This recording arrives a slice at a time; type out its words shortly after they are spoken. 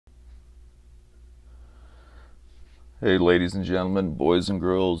Hey ladies and gentlemen, boys and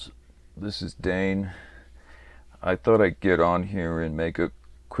girls, this is Dane. I thought I'd get on here and make a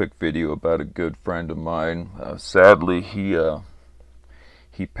quick video about a good friend of mine. Sadly, he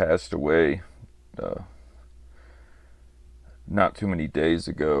passed away not too many days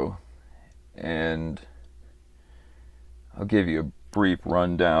ago, and I'll give you a brief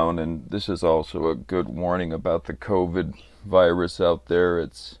rundown, and this is also a good warning about the COVID virus out there.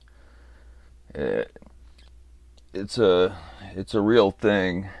 It's a real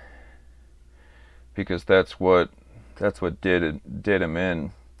thing, because that's what did him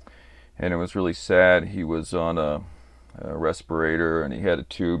in, and it was really sad. He was on a respirator, and he had a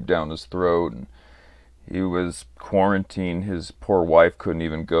tube down his throat, and he was quarantined. His poor wife couldn't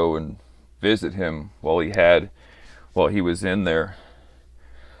even go and visit him while he was in there,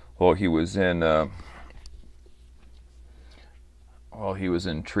 while he was in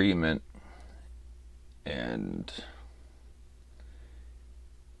treatment. And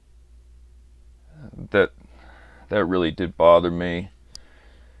that really did bother me,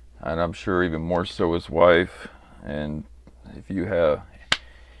 and I'm sure even more so his wife. And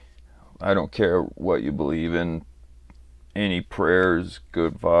I don't care what you believe in, any prayers,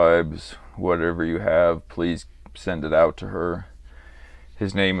 good vibes, whatever you have, please send it out to her.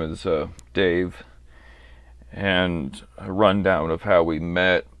 His name is Dave. And a rundown of how we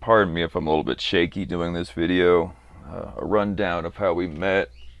met. Pardon me if I'm a little bit shaky doing this video. A rundown of how we met.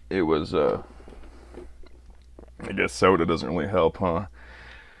 It was, I guess soda doesn't really help, huh? I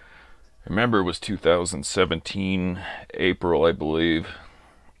remember it was 2017, April, I believe.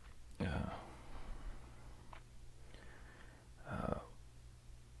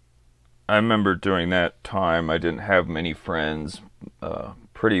 I remember during that time I didn't have many friends.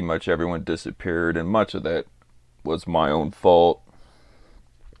 Pretty much everyone disappeared, and much of that was my own fault,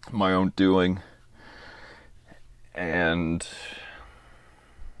 my own doing. And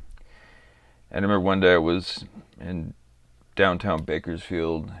I remember one day I was in downtown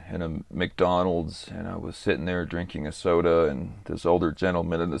Bakersfield in a McDonald's, and I was sitting there drinking a soda, and this older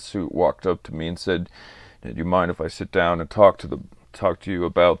gentleman in a suit walked up to me and said, "Do you mind if I sit down and talk to you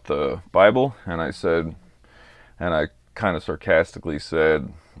about the Bible?" And I kind of sarcastically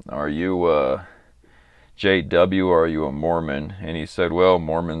said, "Are you JW, or are you a Mormon?" And he said, "Well,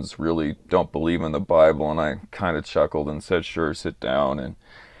 Mormons really don't believe in the Bible." And I kind of chuckled and said, "Sure, sit down." And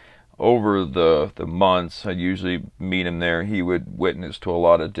over the months, I'd usually meet him there. He would witness to a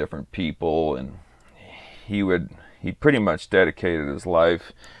lot of different people, and he pretty much dedicated his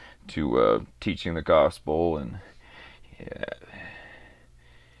life to teaching the gospel, and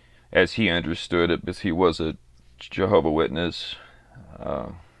as he understood it, because he was a Jehovah's Witness.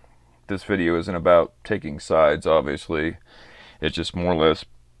 This video isn't about taking sides, obviously. It's just more or less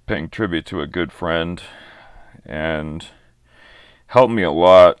paying tribute to a good friend, and helped me a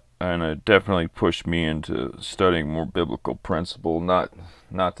lot, and it definitely pushed me into studying more biblical principle. Not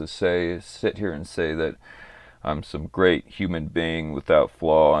to sit here and say that I'm some great human being without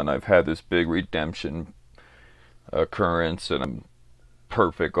flaw, and I've had this big redemption occurrence, and I'm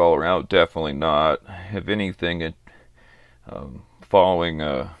perfect all around. Definitely not. If anything, following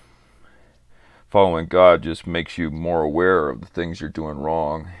God just makes you more aware of the things you're doing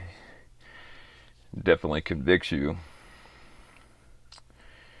wrong. Definitely convicts you.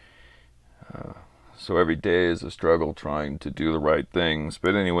 So every day is a struggle trying to do the right things.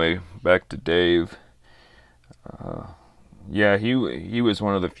 But anyway, back to Dave. Yeah, he was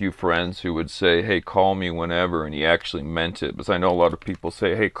one of the few friends who would say, "Hey, call me whenever," and he actually meant it. Because I know a lot of people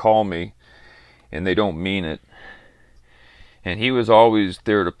say, "Hey, call me," and they don't mean it. And he was always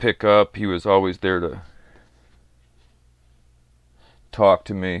there to pick up. He was always there to talk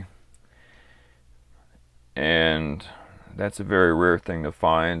to me. And that's a very rare thing to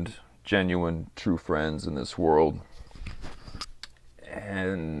find, genuine, true friends in this world.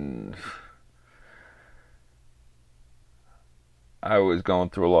 And I was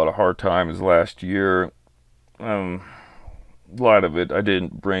going through a lot of hard times last year. A lot of it I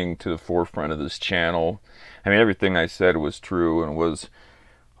didn't bring to the forefront of this channel. I mean, everything I said was true, and was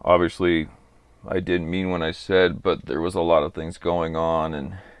obviously, I didn't mean what I said, but there was a lot of things going on,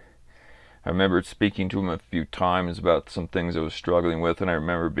 and I remember speaking to him a few times about some things I was struggling with, and I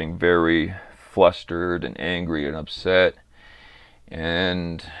remember being very flustered and angry and upset.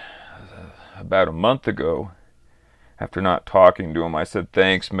 And about a month ago, after not talking to him, I said,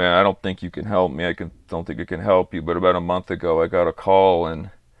 "Thanks, man. I don't think you can help me. Don't think I can help you." But about a month ago, I got a call,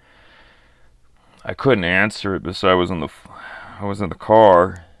 and I couldn't answer it because I was in the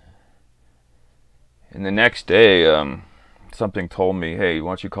car. And the next day, something told me, "Hey,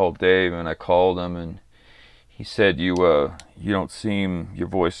 why don't you call Dave?" And I called him, and he said, you don't seem, your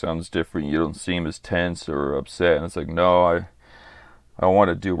voice sounds different. You don't seem as tense or upset. And it's like, no, I want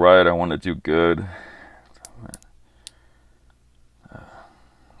to do right. I want to do good. I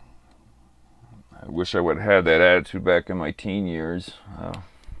wish I would have had that attitude back in my teen years,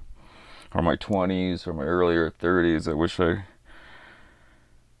 or my 20s, or my earlier 30s. I wish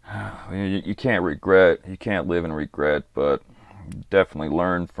you can't regret, you can't live in regret, but definitely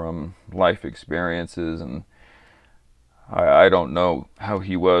learn from life experiences. And I don't know how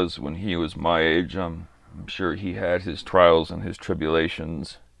he was when he was my age. I'm sure he had his trials and his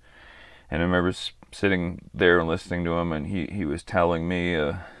tribulations. And I remember sitting there and listening to him, and he was telling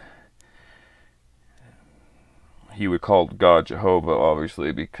me, he would call God Jehovah,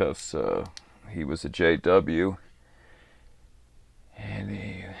 obviously, because he was a JW. And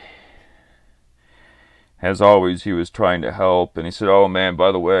as always, he was trying to help. And he said, oh man,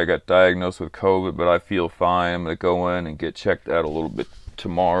 by the way, I got diagnosed with COVID, but I feel fine. I'm going to go in and get checked out a little bit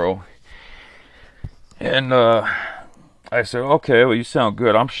tomorrow. And I said, okay, well, you sound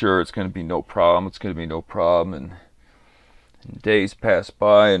good. I'm sure it's going to be no problem. It's going to be no problem. And days passed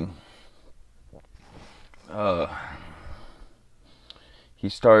by, and he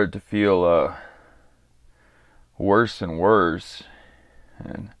started to feel worse and worse.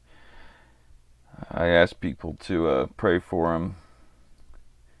 And I asked people to pray for him.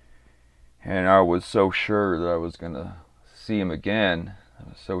 And I was so sure that I was going to see him again. I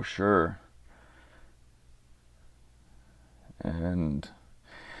was so sure. And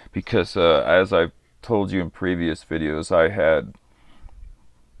because as I've told you in previous videos, I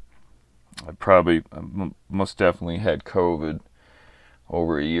probably most definitely had COVID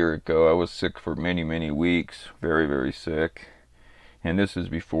over a year ago. I was sick for many weeks, very, very sick. And this is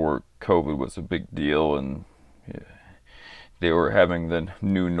before COVID was a big deal, and they were having the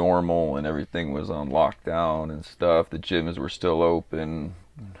new normal and everything was on lockdown and stuff. The gyms were still open,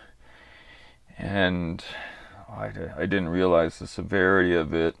 and I didn't realize the severity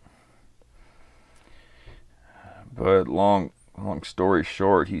of it. But long story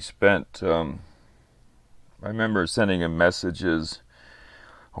short, he spent, I remember sending him messages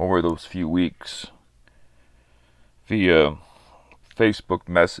over those few weeks via Facebook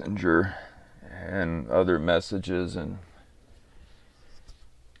Messenger and other messages, and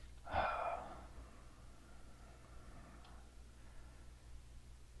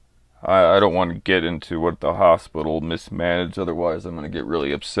I don't want to get into what the hospital mismanaged, otherwise I'm going to get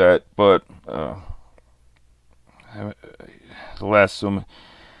really upset. But the last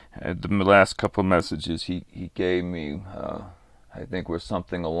couple of messages he gave me, I think was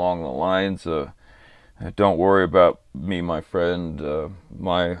something along the lines of, don't worry about me, my friend.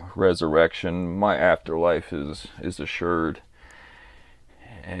 My resurrection, my afterlife is assured.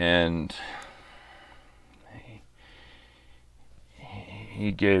 And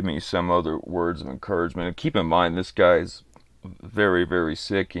he gave me some other words of encouragement. And keep in mind, this guy's very, very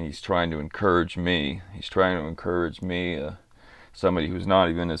sick, and he's trying to encourage me. He's trying to encourage me, somebody who's not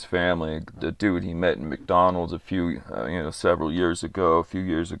even his family, the dude he met in McDonald's several years ago, a few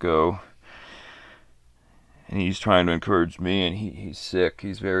years ago. And he's trying to encourage me, and he's sick.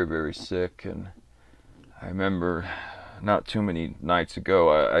 He's very, very sick. And I remember not too many nights ago,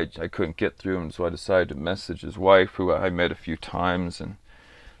 I couldn't get through him, so I decided to message his wife, who I met a few times, and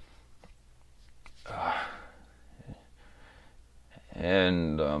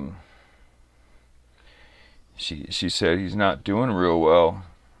she said he's not doing real well.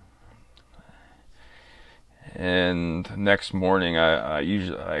 And next morning,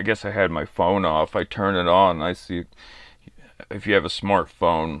 I guess I had my phone off. I turn it on, and I see, if you have a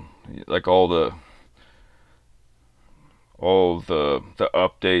smartphone, like all the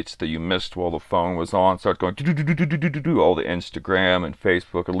updates that you missed while the phone was on start going all the Instagram and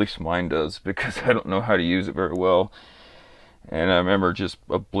Facebook. At least mine does, because I don't know how to use it very well. And I remember just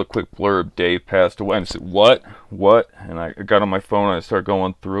a quick blurb, Dave passed away, and I said, what? And I got on my phone and I started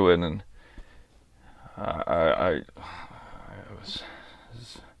going through it, and I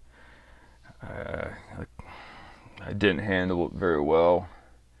didn't handle it very well.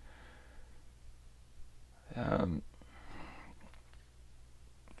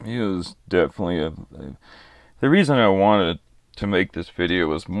 He was definitely the reason I wanted to make this video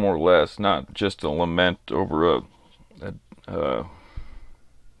was more or less not just a lament over a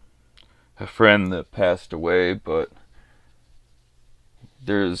friend that passed away, but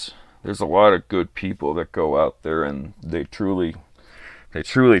there's a lot of good people that go out there, and they truly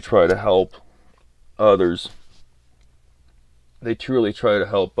try to help others. They truly try to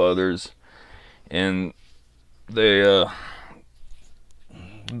help others, and they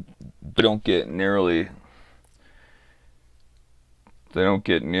don't get nearly they don't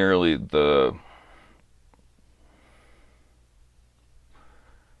get nearly the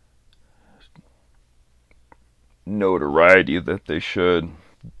notoriety that they should.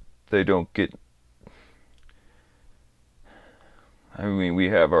 They don't get, I mean, we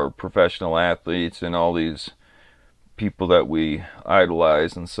have our professional athletes and all these people that we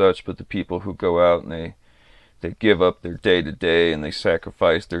idolize and such, but the people who go out and they give up their day to day and they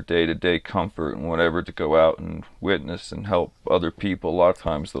sacrifice their day to day comfort and whatever to go out and witness and help other people, a lot of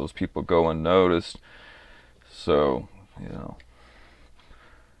times those people go unnoticed. So, you know,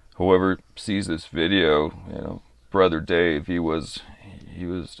 whoever sees this video, you know, brother Dave, he was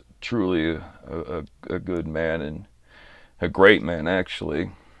truly a good man, and a great man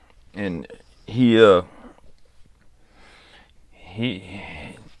actually. And he he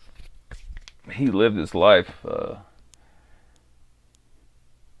he lived his life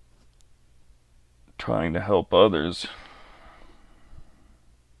trying to help others.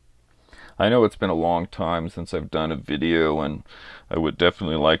 I know it's been a long time since I've done a video, and I would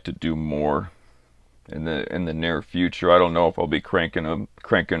definitely like to do more in the near future. I don't know if I'll be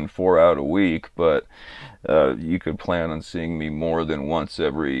cranking 4 out a week, but you could plan on seeing me more than once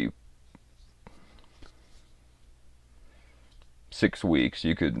every 6 weeks.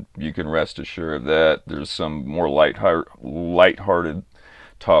 You can rest assured of that. There's some more lighthearted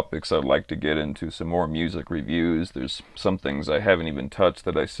topics I'd like to get into, some more music reviews. There's some things I haven't even touched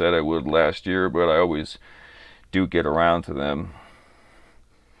that I said I would last year, but I always do get around to them.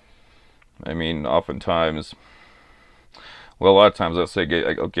 I mean, oftentimes, well, a lot of times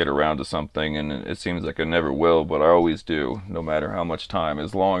I'll get around to something, and it seems like I never will, but I always do, no matter how much time.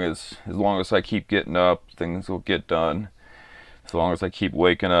 As long as I keep getting up, things will get done. As long as I keep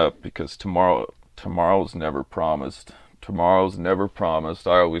waking up, because tomorrow's never promised. Tomorrow's never promised.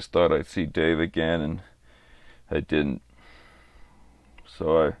 I always thought I'd see Dave again, and I didn't.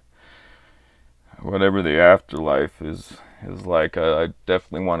 So whatever the afterlife is like, I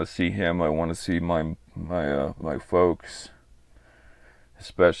definitely want to see him. I want to see my folks,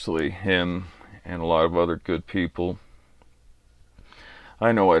 especially him and a lot of other good people.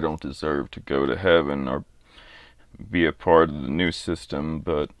 I know I don't deserve to go to heaven or be a part of the new system,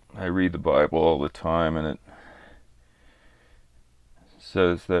 but I read the Bible all the time, and it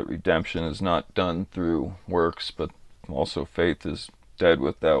says that redemption is not done through works, but also faith is dead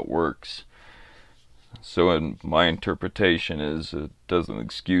without works. So in my interpretation is, it doesn't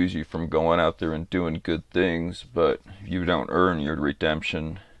excuse you from going out there and doing good things, but you don't earn your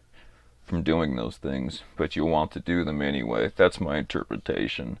redemption from doing those things, but you want to do them anyway. That's my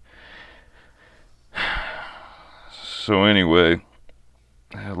interpretation. So anyway,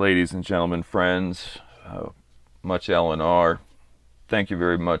 ladies and gentlemen, friends, much L&R, thank you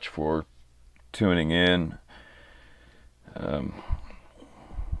very much for tuning in.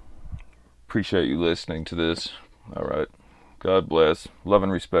 Appreciate you listening to this. All right. God bless. Love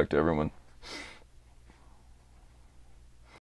and respect, everyone.